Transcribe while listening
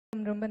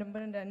ரொம்ப ரொம்ப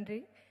நன்றி.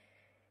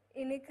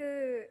 இன்னைக்கு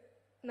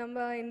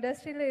நம்ம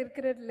இண்டஸ்ட்ரியில்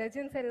இருக்கிற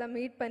லெஜெண்ட்ஸ் எல்லாம்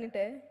மீட்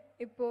பண்ணிட்டேன்.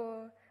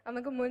 இப்போது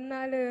நமக்கு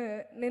முன்னால்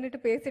நின்றுட்டு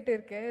பேசிட்டு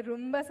இருக்கேன்.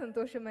 ரொம்ப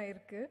சந்தோஷமாக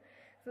இருக்குது.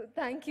 So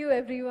thank you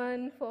every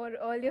one for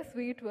all your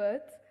sweet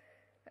words.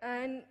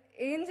 And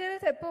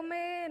Angeles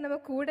எப்போவுமே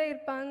நம்ம கூட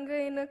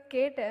இருப்பாங்கன்னு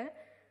கேட்டேன்.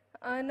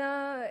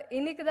 ஆனால்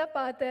இன்னைக்கு தான்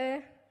பார்த்தேன்.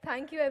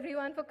 Thank you every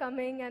one for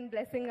coming and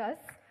blessing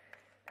as.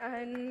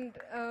 And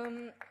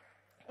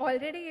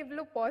already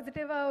இவ்வளோ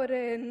பாசிட்டிவாக ஒரு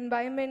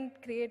என்வாயன்மெண்ட்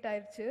க்ரியேட்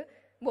ஆயிடுச்சு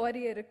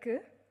வாரியருக்கு.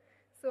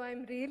 So I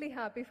am really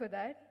happy for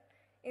that.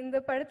 இந்த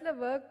படத்தில்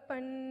ஒர்க்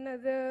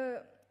பண்ணது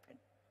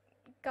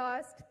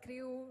cost,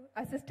 crew,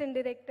 assistant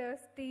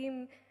directors, team,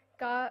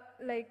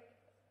 like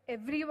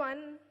everyone,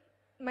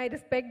 my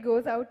respect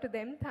goes out to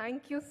them.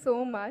 Thank you so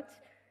much.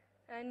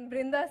 And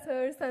Brinda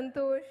sir,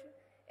 Santosh,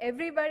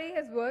 everybody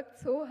has worked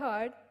so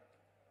hard.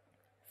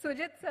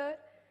 Sujit sir,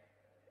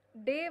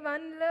 day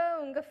 1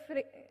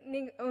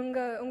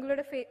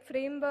 உங்களோட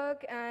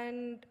framework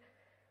and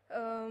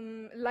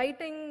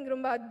lighting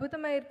ரொம்ப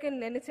அத்புதமாக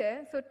இருக்குன்னு நினச்சேன்.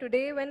 So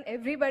today when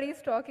everybody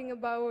is talking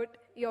about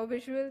your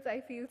visuals, I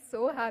feel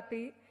so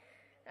happy.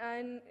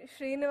 And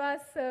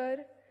Srinivas sir,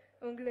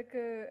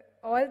 உங்களுக்கு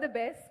all the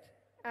best.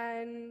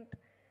 And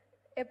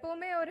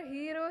எப்போவுமே ஒரு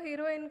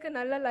ஹீரோயினுக்கு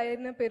நல்ல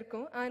lineup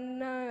இருக்கும்.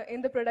 ஆனால்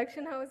இந்த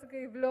ப்ரொடக்ஷன் ஹவுஸுக்கு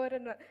இவ்வளோ ஒரு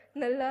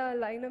நல்ல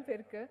லைனப்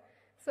இருக்குது.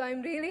 So I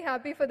am really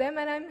happy for them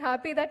and I am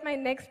happy that my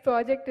next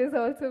project is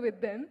also with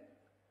them.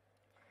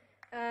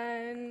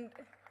 And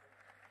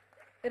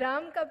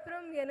ராம்க்கு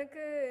அப்புறம்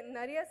எனக்கு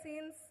நிறைய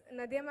சீன்ஸ்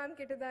நதியா மேம்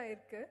கிட்ட தான்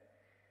இருக்குது.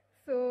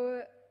 So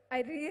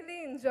I really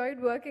enjoyed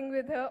working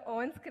with her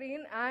on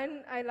screen and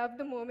I love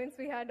the moments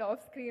we had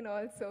off screen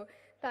also.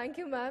 Thank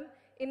you ma'am.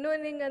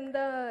 இன்னும் நீங்கள் அந்த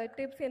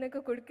tips எனக்கு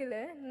கொடுக்கல.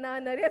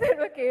 நான் நிறைய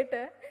தடவை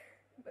கேட்டேன்.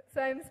 So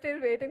I'm still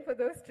waiting for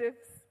those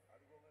tips.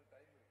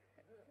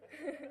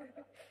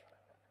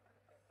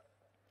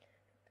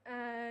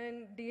 And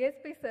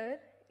DSP sir,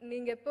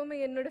 நீங்கள் எப்போவுமே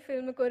என்னோட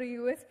ஃபில்முக்கு ஒரு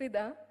USP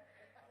தான்.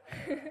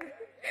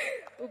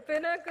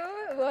 உப்பனாக்கும்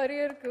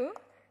வாரியருக்கும்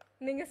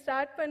நீங்கள்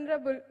ஸ்டார்ட்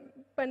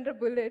பண்ணுற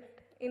புல்லட்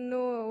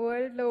இன்னும்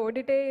வேர்ல்டில்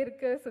ஓடிட்டே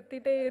இருக்கு,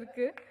 சுற்றிட்டே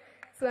இருக்கு.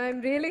 So I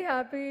am really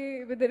happy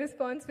with the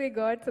response we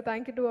got. So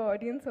thank you to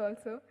audience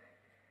also.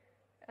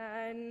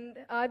 And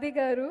Aadhi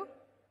car,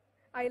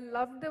 I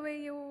love the way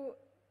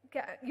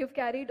you've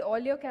carried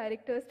all your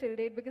characters till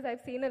date because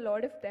I've seen a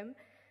lot of them.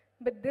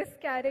 But this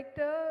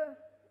character,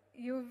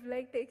 you've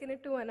like taken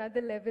it to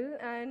another level.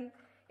 And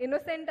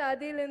innocent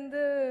Adil in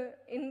the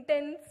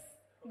intense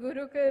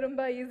Guru ku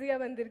romba easy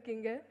ah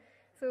vandirkinga.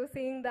 So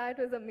seeing that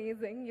was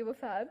amazing. You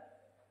were fab.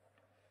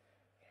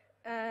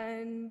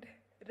 And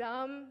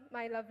Ram,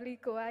 my lovely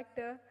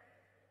co-actor,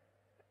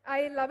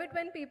 I love it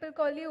when people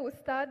call you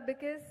Ustad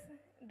because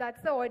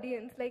that's the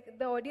audience. Like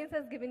the audience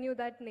has given you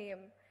that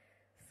name.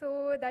 So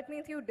that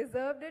means you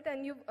deserved it and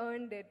you've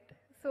earned it.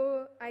 So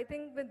I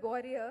think with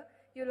Warrior,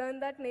 you'll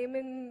earn that name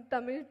in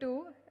Tamil too.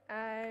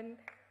 And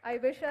I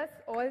wish us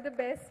all the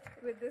best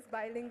with this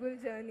bilingual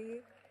journey.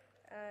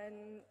 And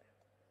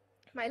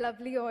my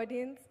lovely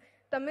audience,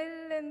 Tamil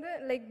in the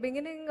like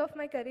beginning of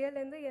my career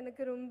in the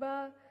enakku romba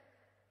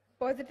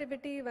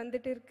positivity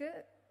வந்துட்டு இருக்கு.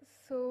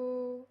 So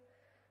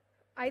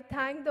I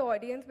thank the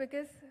audience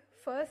because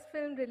first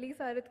film release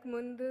ஆகிறதுக்கு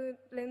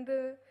முந்துலேருந்து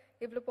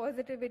இவ்வளோ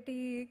positivity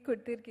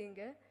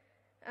கொடுத்துருக்கீங்க.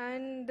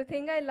 And the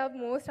thing I love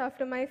most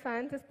after my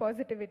fans is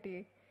positivity.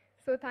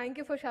 So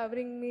thank you for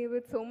showering me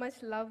with so much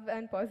love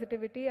and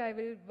positivity. I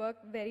will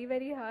work very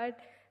very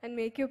hard and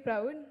make you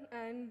proud.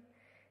 And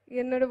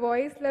என்னோட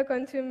வாய்ஸில்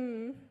கொஞ்சம்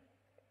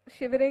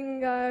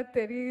ஷிவரிங்காக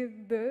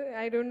தெரியுது.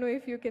 I don't know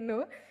if you can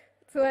no.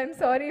 So I'm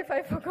sorry if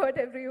I forgot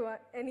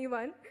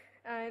anyone.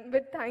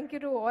 But thank you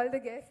to all the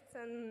guests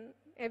and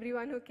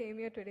everyone who came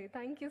here today.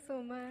 Thank you so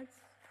much.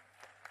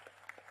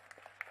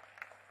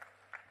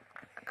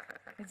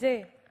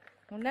 Vijay,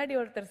 முன்னாடி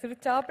ஒருத்தர்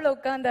சிரிச்சாப்புல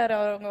உட்கார்ந்தாரு.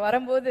 அவங்க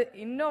வரும்போது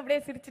இன்னும்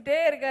அப்படியே சிரிச்சுட்டே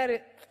இருக்காரு.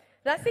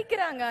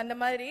 ரசிக்கிறாங்க அந்த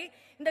மாதிரி.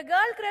 இந்த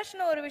கேர்ள்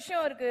கிரஷ்னு ஒரு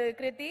விஷயம் இருக்கு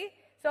கிருதி.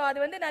 ஸோ அது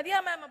வந்து நதியா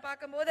மேம்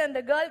பார்க்கும்போது அந்த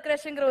கேர்ள்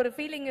கிரஷ்ங்கிற ஒரு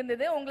ஃபீலிங்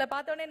இருந்தது. உங்களை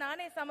பார்த்தோன்னே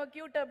நானே செம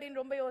கியூட் அப்படின்னு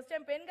ரொம்ப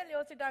யோசிச்சேன். பெண்கள்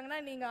யோசிச்சிட்டாங்கன்னா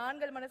நீங்க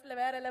ஆண்கள் மனசுல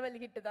வேற லெவல்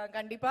ஹிட் தான்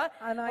கண்டிப்பா.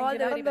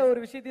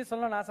 ஒரு விஷயத்தையும்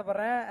சொல்லணும்னு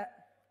ஆசைப்படுறேன்.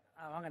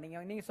 வாங்க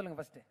நீங்க சொல்லுங்க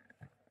first.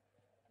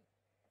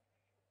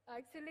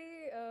 Actually,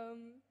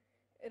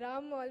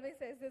 Ram always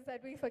says this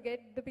that we forget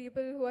the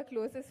people who are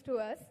closest to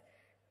us.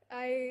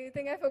 I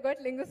think I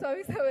forgot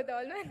Linguswamy sir with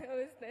all my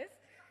nervousness.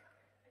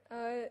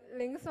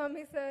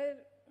 Linguswamy sir,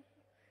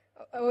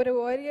 ஒரு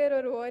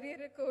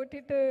வாரியருக்கு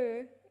ஓட்டிட்டு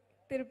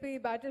திருப்பி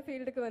பேட்டில்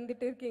ஃபீல்டுக்கு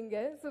வந்துட்டு இருக்கீங்க.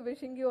 So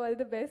wishing you all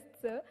the best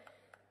sir.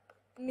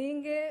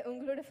 நீங்கள்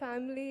உங்களோட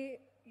family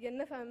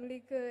என்ன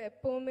ஃபேமிலிக்கு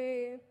எப்போவுமே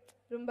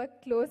ரொம்ப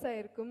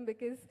க்ளோஸாக இருக்கும்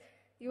because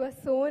you are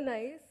so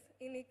nice.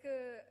 இன்னைக்கு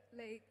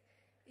like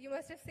you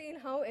must have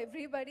seen how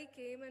everybody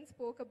game and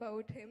spoke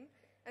about him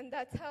and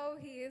that's how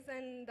he is.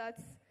 And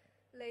that's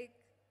like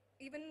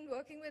even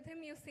working with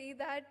him you see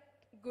that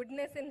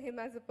goodness in him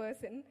as a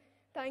person.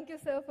 Thank you,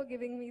 sir, for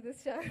giving me this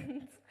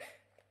chance.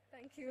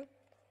 Thank you.